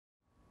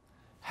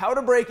How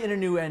to break in a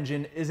new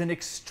engine is an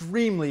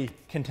extremely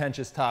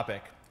contentious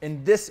topic.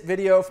 In this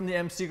video from the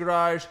MC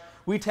Garage,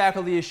 we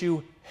tackle the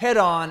issue head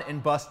on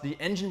and bust the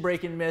engine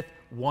break-in myth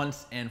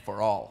once and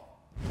for all.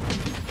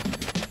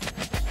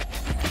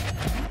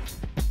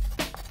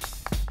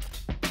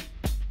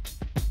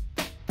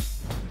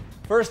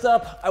 First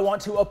up, I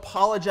want to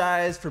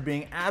apologize for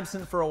being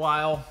absent for a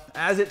while.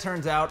 As it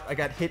turns out, I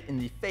got hit in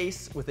the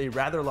face with a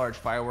rather large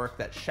firework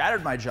that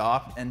shattered my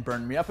jaw and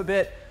burned me up a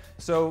bit.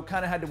 So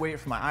kind of had to wait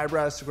for my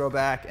eyebrows to grow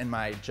back and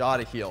my jaw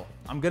to heal.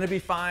 I'm gonna be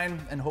fine,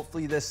 and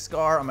hopefully this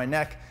scar on my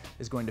neck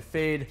is going to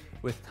fade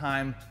with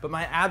time, but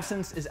my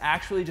absence is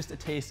actually just a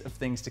taste of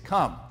things to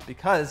come,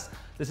 because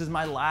this is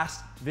my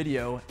last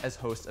video as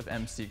host of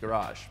MC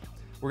Garage.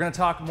 We're gonna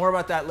talk more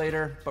about that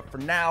later, but for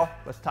now,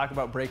 let's talk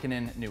about breaking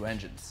in new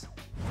engines.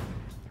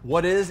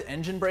 What is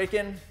engine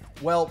break-in?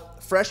 Well,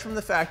 fresh from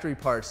the factory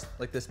parts,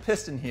 like this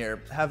piston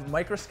here, have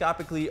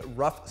microscopically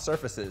rough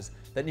surfaces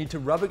that need to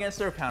rub against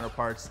their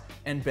counterparts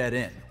and bed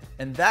in.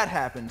 And that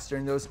happens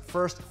during those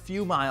first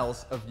few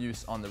miles of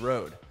use on the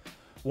road.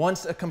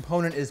 Once a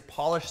component is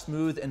polished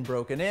smooth and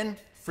broken in,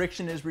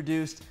 friction is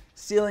reduced,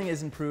 sealing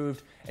is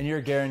improved, and you're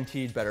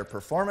guaranteed better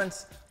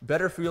performance,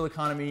 better fuel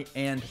economy,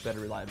 and better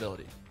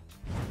reliability.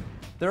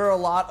 There are a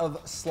lot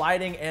of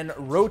sliding and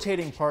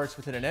rotating parts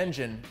within an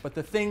engine, but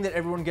the thing that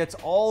everyone gets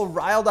all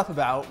riled up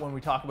about when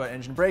we talk about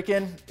engine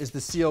break-in is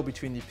the seal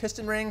between the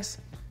piston rings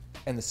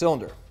and the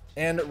cylinder.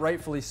 And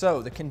rightfully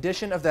so. The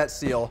condition of that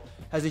seal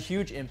has a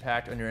huge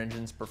impact on your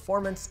engine's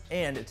performance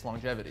and its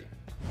longevity.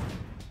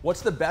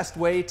 What's the best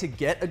way to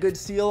get a good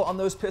seal on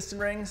those piston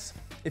rings?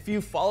 If you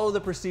follow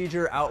the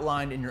procedure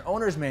outlined in your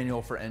owner's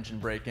manual for engine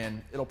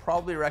break-in, it'll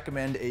probably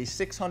recommend a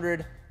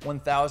 600,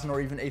 1000,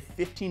 or even a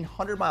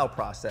 1500 mile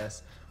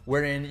process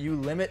wherein you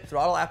limit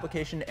throttle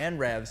application and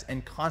revs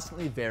and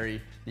constantly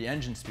vary the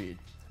engine speed.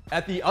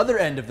 At the other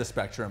end of the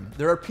spectrum,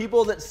 there are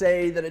people that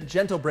say that a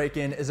gentle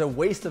break-in is a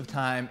waste of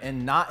time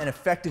and not an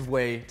effective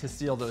way to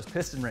seal those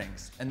piston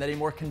rings, and that a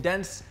more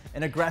condensed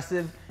and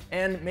aggressive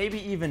and maybe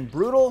even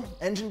brutal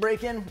engine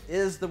break-in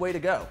is the way to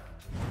go.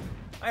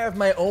 I have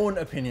my own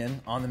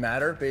opinion on the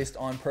matter based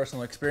on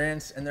personal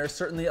experience, and there are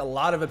certainly a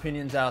lot of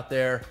opinions out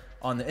there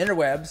on the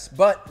interwebs,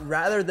 but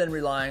rather than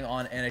relying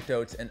on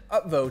anecdotes and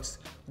upvotes,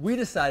 we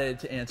decided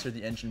to answer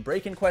the engine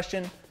break-in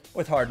question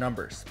with hard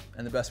numbers.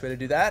 And the best way to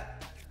do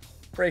that?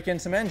 Break in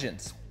some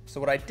engines. So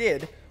what I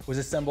did was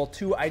assemble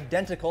two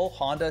identical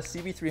Honda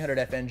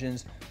CB300F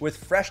engines with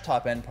fresh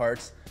top end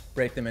parts,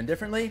 break them in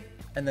differently,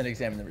 and then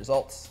examine the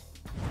results.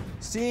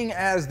 Seeing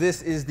as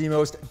this is the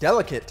most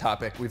delicate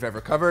topic we've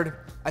ever covered,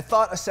 I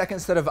thought a second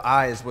set of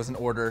eyes was in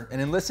order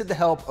and enlisted the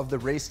help of the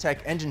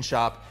Racetech Engine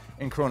Shop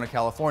in Corona,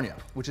 California,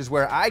 which is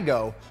where I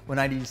go when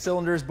I need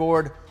cylinders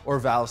bored or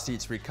valve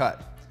seats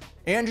recut.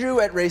 Andrew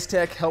at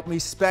Racetech helped me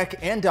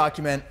spec and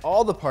document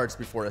all the parts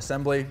before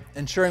assembly,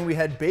 ensuring we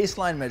had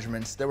baseline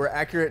measurements that were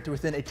accurate to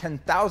within a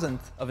 10,000th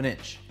of an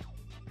inch.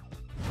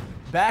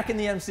 Back in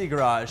the MC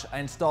Garage, I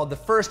installed the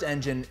first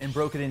engine and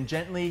broke it in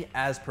gently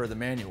as per the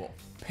manual,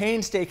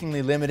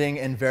 painstakingly limiting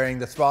and varying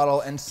the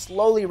throttle and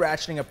slowly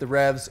ratcheting up the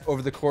revs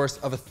over the course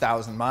of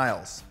 1,000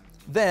 miles.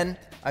 Then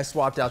I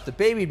swapped out the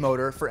baby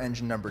motor for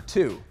engine number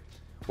 2.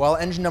 While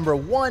engine number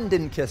 1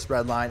 didn't kiss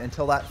redline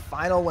until that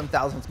final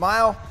 1,000th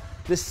mile,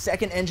 this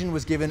second engine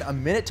was given a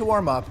minute to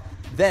warm up,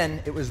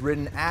 then it was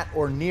ridden at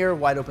or near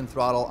wide open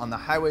throttle on the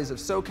highways of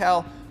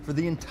SoCal for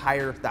the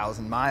entire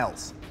 1,000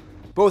 miles.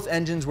 Both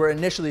engines were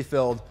initially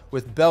filled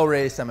with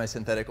Bel-Ray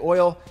semi-synthetic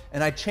oil,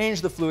 and I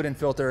changed the fluid and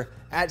filter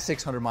at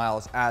 600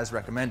 miles as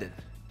recommended.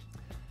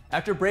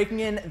 After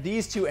breaking in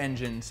these two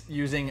engines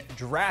using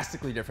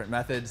drastically different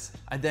methods,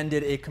 I then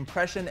did a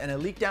compression and a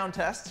leak down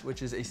test,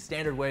 which is a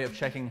standard way of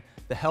checking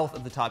the health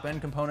of the top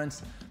end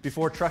components,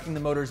 before trucking the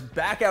motors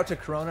back out to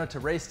Corona to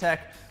Racetech,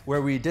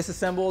 where we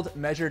disassembled,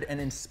 measured,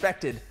 and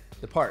inspected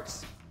the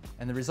parts.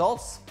 And the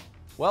results?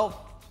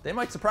 Well, they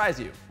might surprise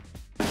you.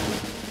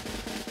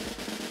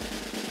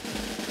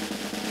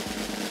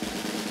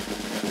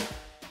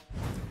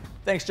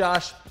 Thanks,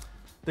 Josh.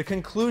 The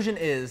conclusion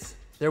is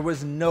there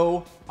was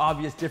no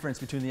obvious difference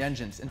between the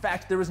engines. In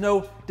fact, there was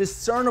no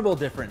discernible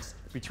difference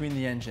between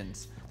the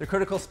engines. The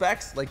critical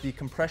specs, like the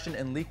compression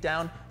and leak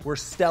down, were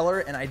stellar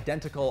and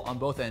identical on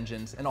both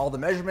engines, and all the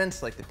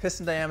measurements, like the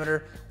piston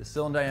diameter, the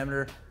cylinder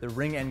diameter, the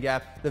ring end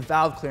gap, the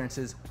valve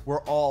clearances,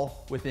 were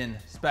all within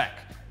spec.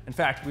 In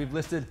fact, we've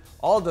listed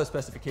all of those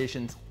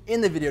specifications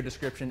in the video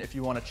description if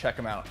you want to check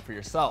them out for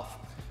yourself.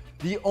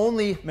 The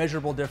only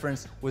measurable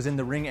difference was in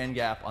the ring end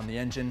gap on the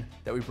engine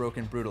that we broke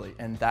in brutally,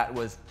 and that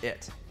was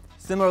it.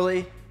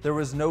 Similarly, there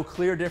was no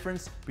clear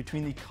difference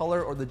between the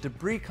color or the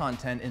debris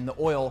content in the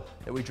oil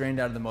that we drained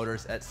out of the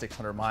motors at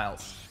 600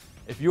 miles.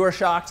 If you are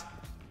shocked,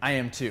 I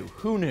am too.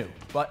 Who knew?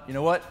 But you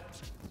know what?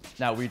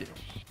 Now we do.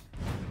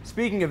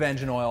 Speaking of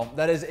engine oil,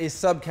 that is a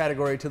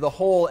subcategory to the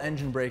whole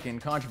engine break-in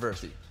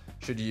controversy.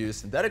 Should you use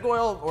synthetic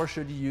oil or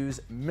should you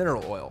use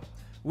mineral oil?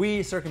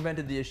 We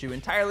circumvented the issue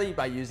entirely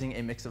by using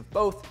a mix of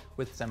both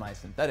with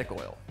semi-synthetic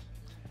oil.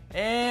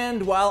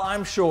 And while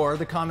I'm sure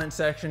the comment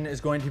section is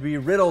going to be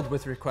riddled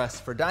with requests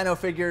for dyno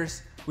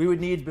figures, we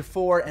would need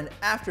before and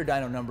after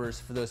dyno numbers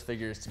for those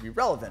figures to be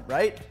relevant,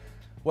 right?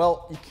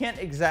 Well, you can't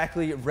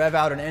exactly rev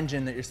out an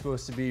engine that you're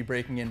supposed to be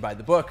breaking in by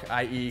the book,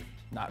 i.e.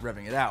 not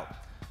revving it out.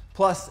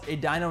 Plus, a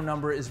dyno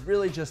number is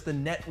really just the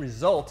net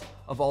result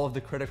of all of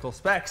the critical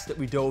specs that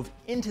we dove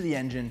into the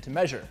engine to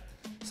measure.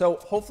 So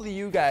hopefully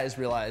you guys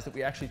realize that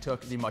we actually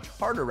took the much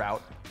harder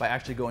route by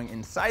actually going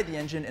inside the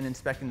engine and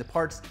inspecting the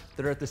parts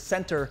that are at the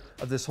center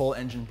of this whole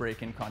engine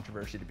break-in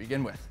controversy to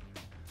begin with.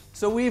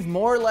 So we've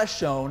more or less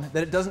shown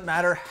that it doesn't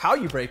matter how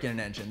you break in an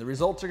engine, the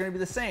results are going to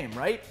be the same,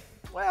 right?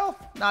 Well,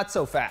 not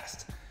so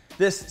fast.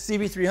 This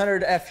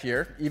CB300F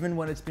here, even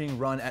when it's being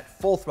run at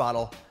full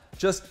throttle,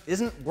 just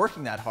isn't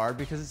working that hard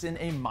because it's in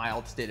a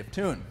mild state of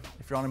tune.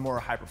 If you're on a more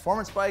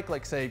high-performance bike,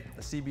 like say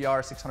a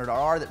CBR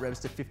 600RR that revs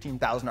to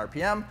 15,000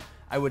 RPM,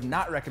 I would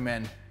not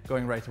recommend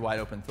going right to wide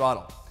open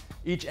throttle.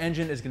 Each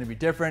engine is going to be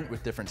different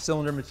with different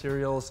cylinder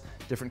materials,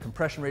 different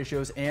compression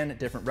ratios, and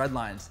different red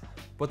lines.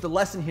 But the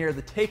lesson here,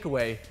 the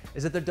takeaway,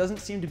 is that there doesn't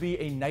seem to be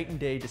a night and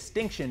day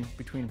distinction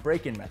between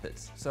break-in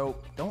methods. So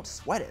don't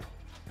sweat it.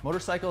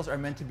 Motorcycles are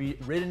meant to be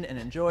ridden and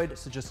enjoyed,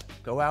 so just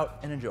go out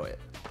and enjoy it.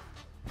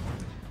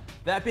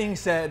 That being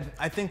said,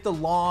 I think the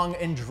long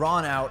and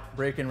drawn out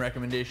break-in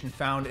recommendation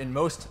found in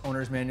most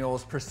owner's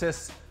manuals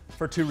persists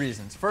for two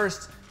reasons.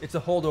 First, it's a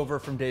holdover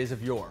from days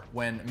of yore,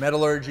 when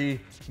metallurgy,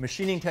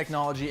 machining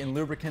technology, and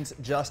lubricants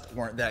just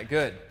weren't that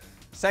good.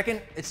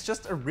 Second, it's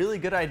just a really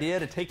good idea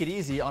to take it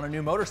easy on a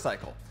new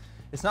motorcycle.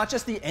 It's not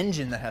just the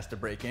engine that has to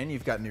break in.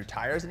 You've got new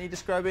tires that need to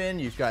scrub in,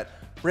 you've got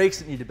brakes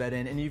that need to bed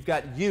in, and you've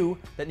got you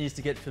that needs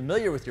to get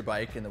familiar with your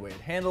bike and the way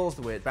it handles,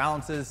 the way it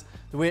balances,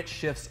 the way it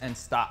shifts and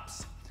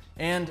stops.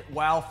 And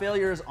while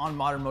failures on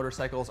modern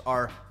motorcycles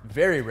are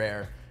very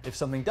rare, if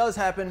something does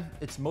happen,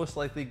 it's most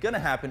likely gonna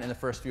happen in the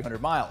first few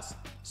hundred miles.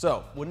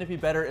 So wouldn't it be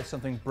better if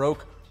something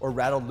broke or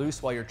rattled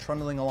loose while you're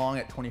trundling along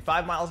at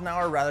 25 miles an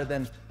hour rather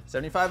than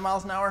 75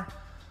 miles an hour?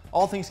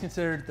 All things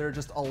considered, there are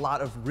just a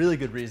lot of really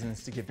good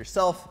reasons to give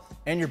yourself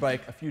and your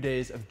bike a few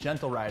days of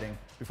gentle riding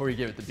before you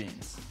give it the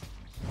beans.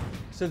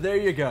 So there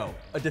you go,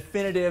 a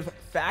definitive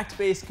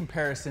fact-based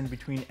comparison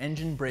between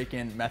engine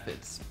break-in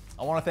methods.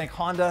 I want to thank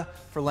Honda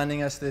for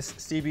lending us this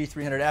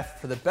CB300F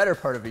for the better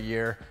part of a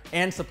year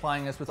and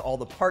supplying us with all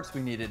the parts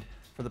we needed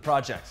for the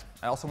project.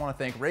 I also want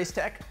to thank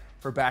Racetech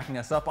for backing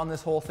us up on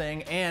this whole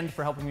thing and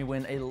for helping me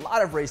win a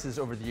lot of races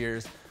over the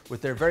years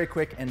with their very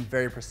quick and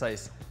very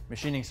precise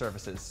machining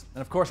services.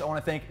 And of course, I want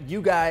to thank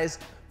you guys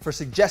for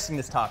suggesting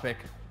this topic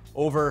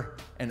over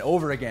and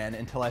over again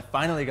until I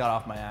finally got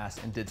off my ass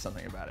and did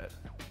something about it.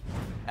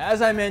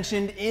 As I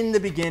mentioned in the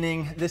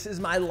beginning, this is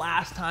my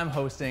last time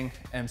hosting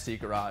MC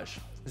Garage.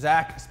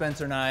 Zach,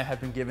 Spencer, and I have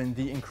been given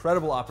the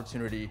incredible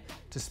opportunity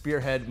to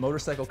spearhead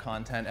motorcycle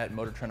content at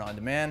Motor Trend On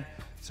Demand,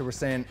 so we're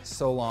saying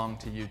so long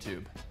to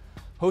YouTube.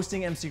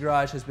 Hosting MC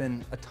Garage has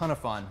been a ton of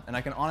fun, and I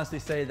can honestly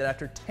say that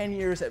after 10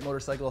 years at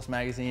Motorcyclist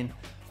magazine,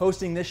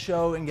 hosting this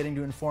show and getting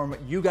to inform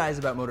you guys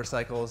about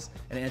motorcycles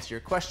and answer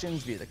your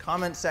questions via the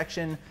comments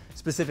section,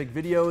 specific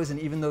videos, and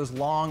even those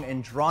long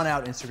and drawn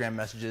out Instagram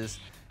messages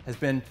has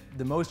been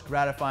the most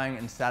gratifying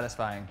and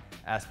satisfying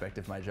aspect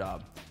of my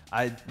job.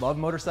 I love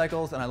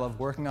motorcycles and I love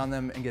working on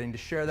them, and getting to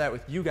share that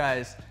with you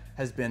guys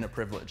has been a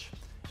privilege.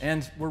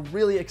 And we're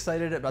really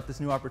excited about this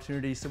new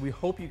opportunity, so we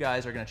hope you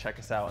guys are gonna check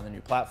us out on the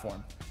new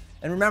platform.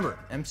 And remember,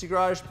 MC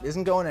Garage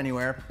isn't going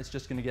anywhere, it's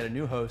just gonna get a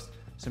new host,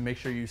 so make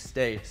sure you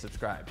stay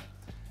subscribed.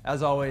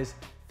 As always,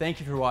 thank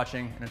you for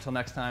watching, and until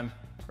next time,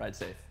 ride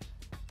safe.